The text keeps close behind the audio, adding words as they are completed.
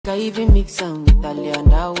can even mix am with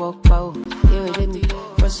Italian, I walk pow.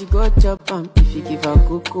 But she go chop if you give her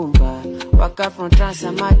cucumber. Waka from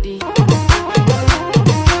Transamadi.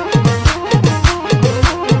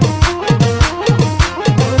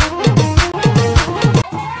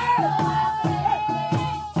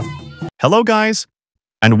 Hello guys,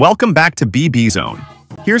 and welcome back to BB Zone.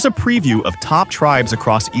 Here's a preview of top tribes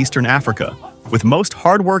across Eastern Africa, with most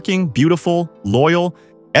hardworking, beautiful, loyal,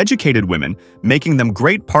 educated women making them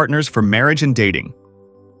great partners for marriage and dating.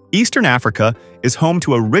 Eastern Africa is home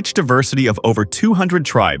to a rich diversity of over 200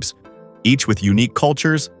 tribes, each with unique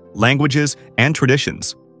cultures, languages, and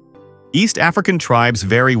traditions. East African tribes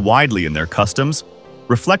vary widely in their customs,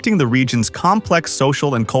 reflecting the region's complex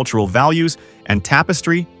social and cultural values and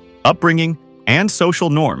tapestry, upbringing, and social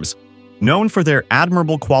norms, known for their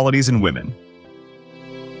admirable qualities in women.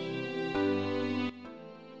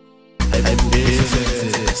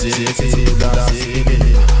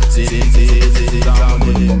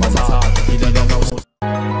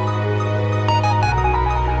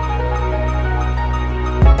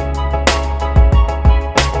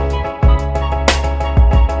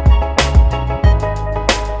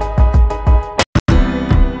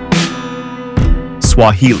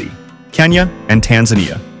 Swahili, Kenya, and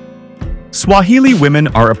Tanzania. Swahili women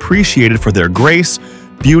are appreciated for their grace,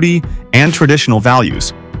 beauty, and traditional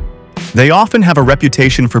values. They often have a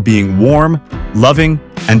reputation for being warm, loving,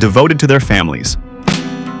 and devoted to their families.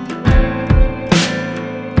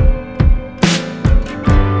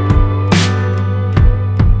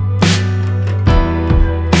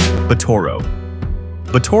 Batoro.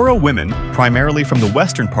 Batoro women, primarily from the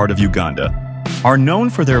western part of Uganda, are known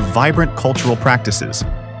for their vibrant cultural practices.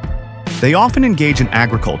 They often engage in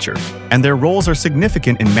agriculture, and their roles are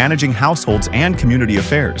significant in managing households and community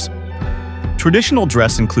affairs. Traditional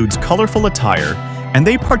dress includes colorful attire, and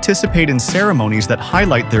they participate in ceremonies that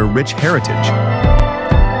highlight their rich heritage.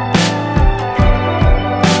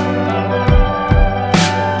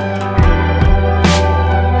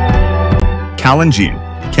 Kalenjin,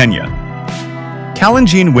 Kenya.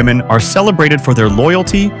 Kalenjin women are celebrated for their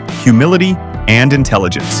loyalty, humility, and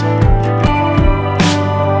intelligence.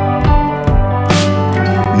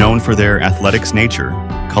 Known for their athletics nature,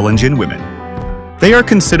 Kalenjin women. They are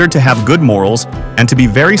considered to have good morals and to be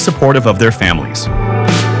very supportive of their families.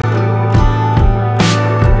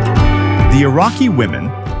 The Iraqi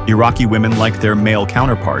women like their male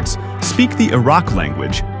counterparts, speak the Iraq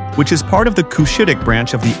language, which is part of the Cushitic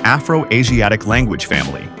branch of the Afro-Asiatic language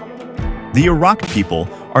family. The Iraq people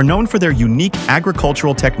are known for their unique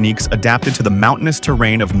agricultural techniques adapted to the mountainous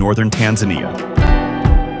terrain of northern Tanzania.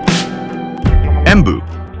 Embu,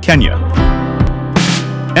 Kenya.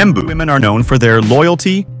 Embu women are known for their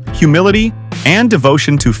loyalty, humility, and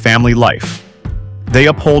devotion to family life. They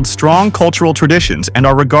uphold strong cultural traditions and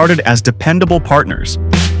are regarded as dependable partners.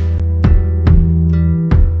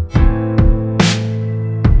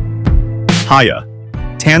 Hadza,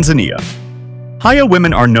 Tanzania. Hadza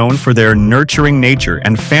women are known for their nurturing nature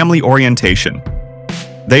and family orientation.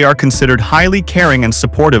 They are considered highly caring and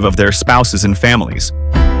supportive of their spouses and families.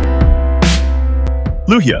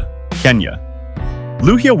 Luhya, Kenya.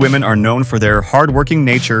 Luhya women are known for their hardworking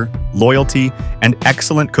nature, loyalty, and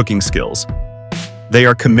excellent cooking skills. They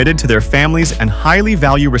are committed to their families and highly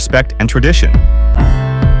value respect and tradition.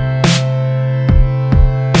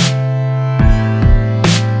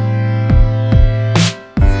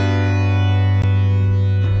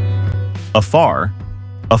 Afar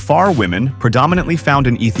women, predominantly found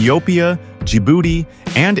in Ethiopia, Djibouti,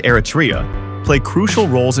 and Eritrea, play crucial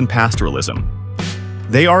roles in pastoralism.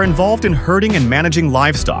 They are involved in herding and managing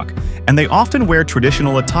livestock, and they often wear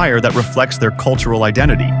traditional attire that reflects their cultural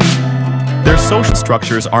identity. Their social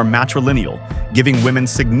structures are matrilineal, giving women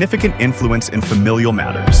significant influence in familial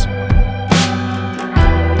matters.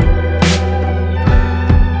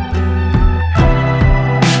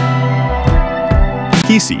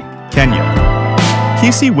 Kisi, Kenya.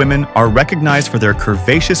 Kisi women are recognized for their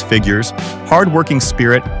curvaceous figures, hard-working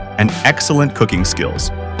spirit, and excellent cooking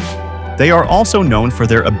skills. They are also known for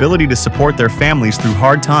their ability to support their families through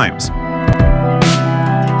hard times.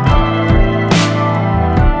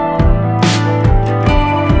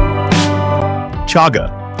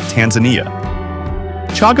 Chaga, Tanzania.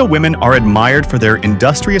 Chaga women are admired for their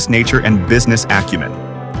industrious nature and business acumen.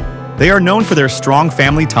 They are known for their strong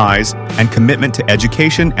family ties and commitment to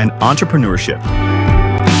education and entrepreneurship.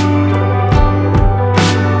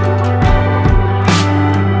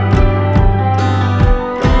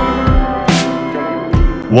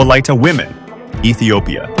 Wolaita women,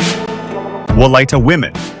 Ethiopia. Wolaita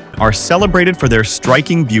women are celebrated for their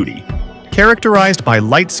striking beauty, characterized by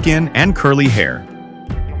light skin and curly hair.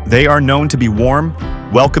 They are known to be warm,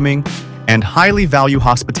 welcoming, and highly value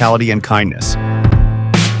hospitality and kindness.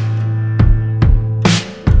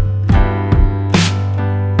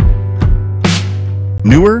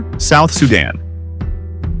 Nuer, South Sudan.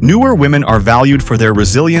 Nuer women are valued for their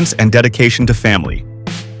resilience and dedication to family.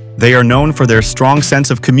 They are known for their strong sense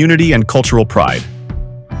of community and cultural pride.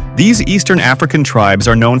 These Eastern African tribes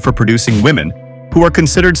are known for producing women who are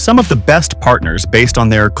considered some of the best partners based on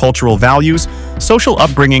their cultural values, social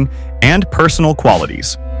upbringing, and personal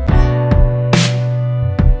qualities.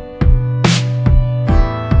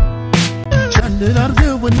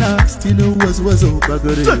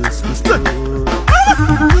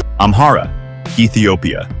 Amhara,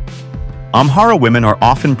 Ethiopia. Amhara women are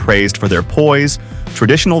often praised for their poise,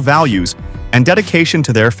 traditional values, and dedication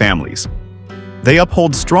to their families. They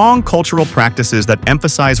uphold strong cultural practices that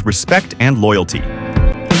emphasize respect and loyalty.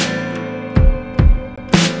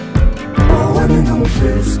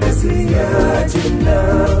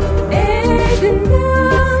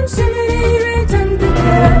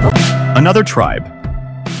 Another tribe.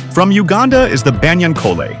 From Uganda is the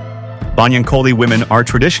Banyankole. Banyankole women are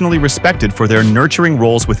traditionally respected for their nurturing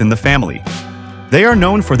roles within the family. They are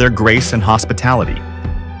known for their grace and hospitality.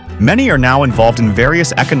 Many are now involved in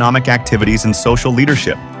various economic activities and social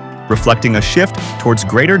leadership, reflecting a shift towards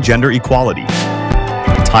greater gender equality.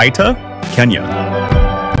 Taita, Kenya.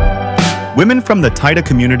 Women from the Taita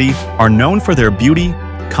community are known for their beauty,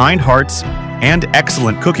 kind hearts, and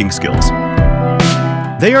excellent cooking skills.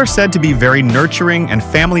 They are said to be very nurturing and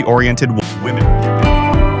family-oriented women.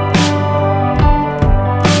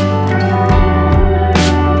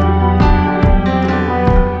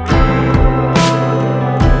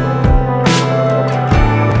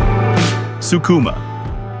 Sukuma.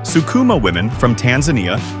 Sukuma women from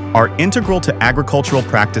Tanzania are integral to agricultural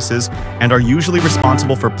practices and are usually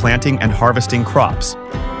responsible for planting and harvesting crops.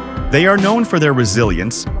 They are known for their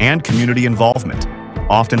resilience and community involvement,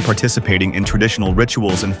 often participating in traditional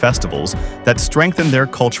rituals and festivals that strengthen their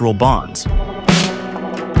cultural bonds.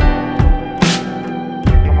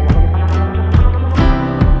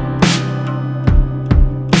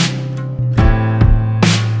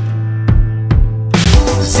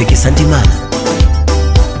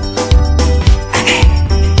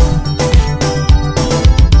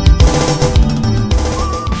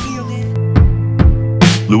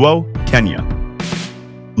 Luo, Kenya.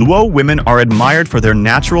 Luo women are admired for their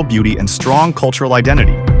natural beauty and strong cultural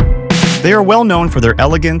identity. They are well known for their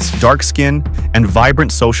elegance, dark skin, and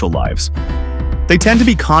vibrant social lives. They tend to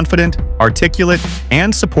be confident, articulate,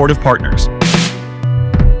 and supportive partners.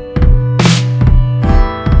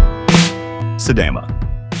 Sidama.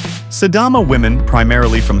 Sidama women,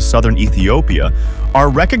 primarily from southern Ethiopia, are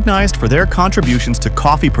recognized for their contributions to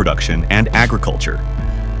coffee production and agriculture.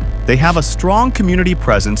 They have a strong community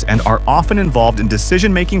presence and are often involved in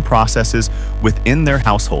decision-making processes within their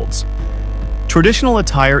households. Traditional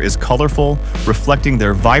attire is colorful, reflecting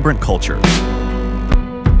their vibrant culture.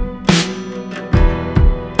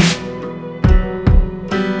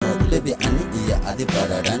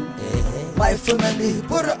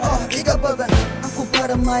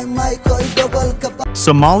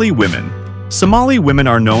 Somali women. Somali women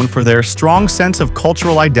are known for their strong sense of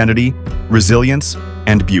cultural identity, resilience,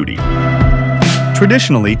 and beauty.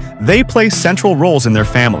 Traditionally, they play central roles in their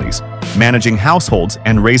families, managing households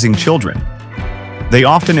and raising children. They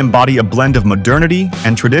often embody a blend of modernity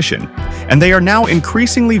and tradition, and they are now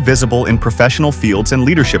increasingly visible in professional fields and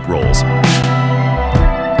leadership roles.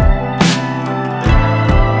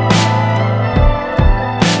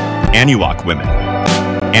 Anuak women.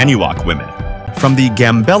 Anuak women, from the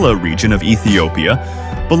Gambela region of Ethiopia,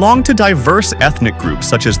 belong to diverse ethnic groups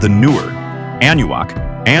such as the Nuer, Anuak,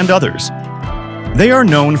 and others. They are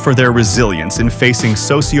known for their resilience in facing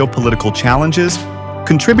socio-political challenges,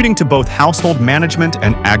 contributing to both household management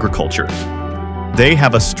and agriculture. They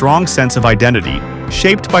have a strong sense of identity,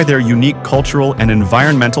 shaped by their unique cultural and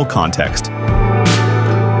environmental context.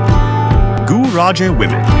 Gurage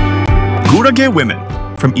women. Gurage women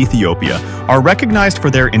from Ethiopia are recognized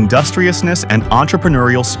for their industriousness and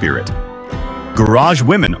entrepreneurial spirit. Garage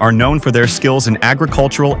women are known for their skills in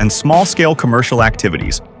agricultural and small-scale commercial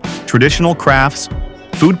activities, traditional crafts,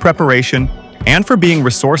 food preparation, and for being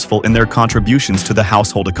resourceful in their contributions to the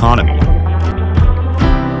household economy.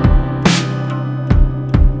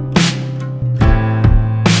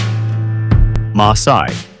 Maasai,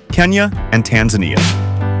 Kenya, and Tanzania.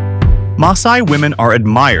 Maasai women are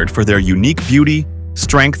admired for their unique beauty,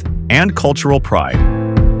 strength, and cultural pride.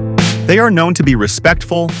 They are known to be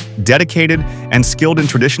respectful, dedicated, and skilled in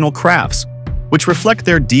traditional crafts, which reflect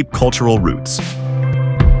their deep cultural roots.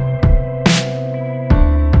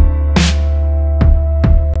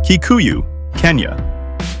 Kikuyu, Kenya.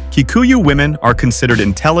 Kikuyu women are considered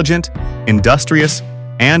intelligent, industrious,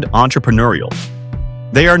 and entrepreneurial.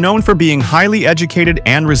 They are known for being highly educated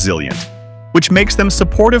and resilient, which makes them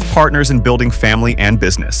supportive partners in building family and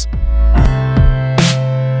business.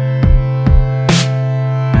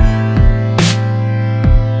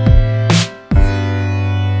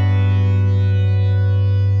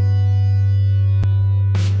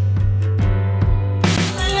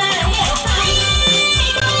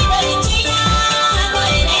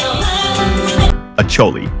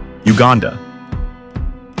 Acholi, Uganda.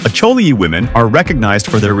 Acholi women are recognized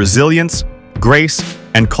for their resilience, grace,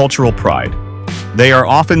 and cultural pride. They are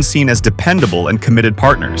often seen as dependable and committed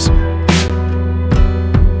partners.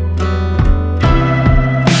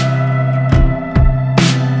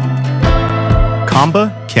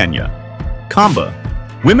 Kamba, Kenya. Kamba.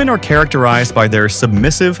 Women are characterized by their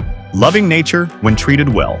submissive, loving nature when treated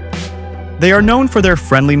well. They are known for their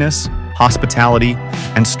friendliness, hospitality,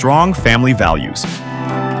 and strong family values.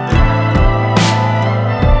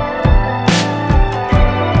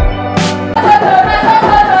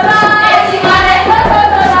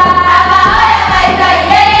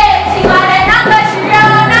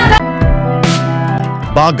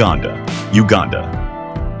 Baganda,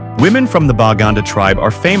 Uganda. Women from the Baganda tribe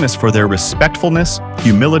are famous for their respectfulness,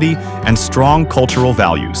 humility, and strong cultural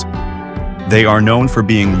values. They are known for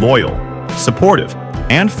being loyal, supportive,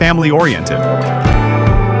 and family-oriented.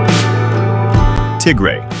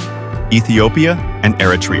 Tigray, Ethiopia, and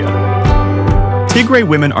Eritrea. Tigray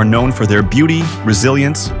women are known for their beauty,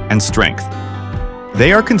 resilience, and strength.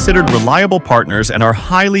 They are considered reliable partners and are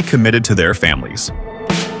highly committed to their families.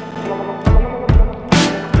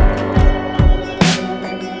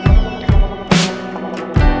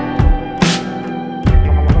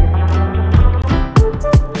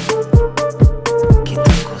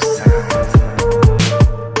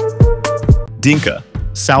 Dinka,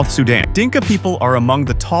 South Sudan. Dinka people are among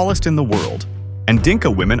the tallest in the world, and Dinka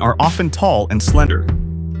women are often tall and slender.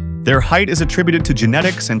 Their height is attributed to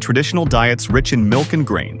genetics and traditional diets rich in milk and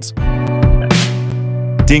grains.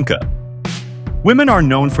 Dinka. Women are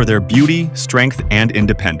known for their beauty, strength, and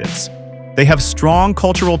independence. They have strong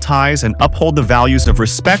cultural ties and uphold the values of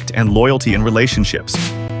respect and loyalty in relationships.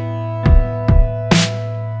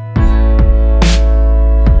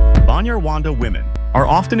 Rwanda women are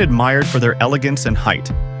often admired for their elegance and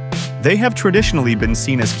height. They have traditionally been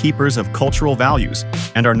seen as keepers of cultural values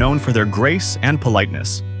and are known for their grace and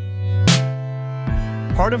politeness.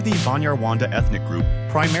 Part of the Banyarwanda ethnic group,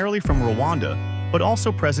 primarily from Rwanda, but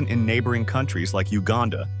also present in neighboring countries like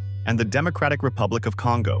Uganda and the Democratic Republic of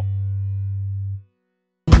Congo.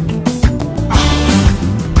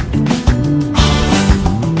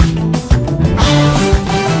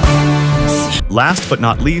 Last but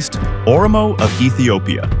not least, Oromo of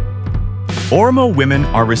Ethiopia. Oromo women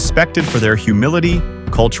are respected for their humility,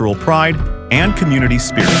 cultural pride, and community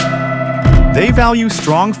spirit. They value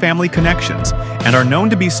strong family connections and are known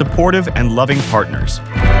to be supportive and loving partners.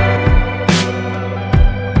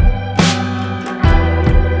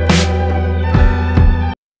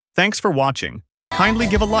 Thanks for watching. Kindly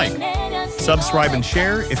give a like, subscribe and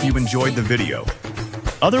share if you enjoyed the video.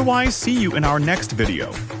 Otherwise, see you in our next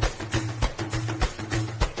video.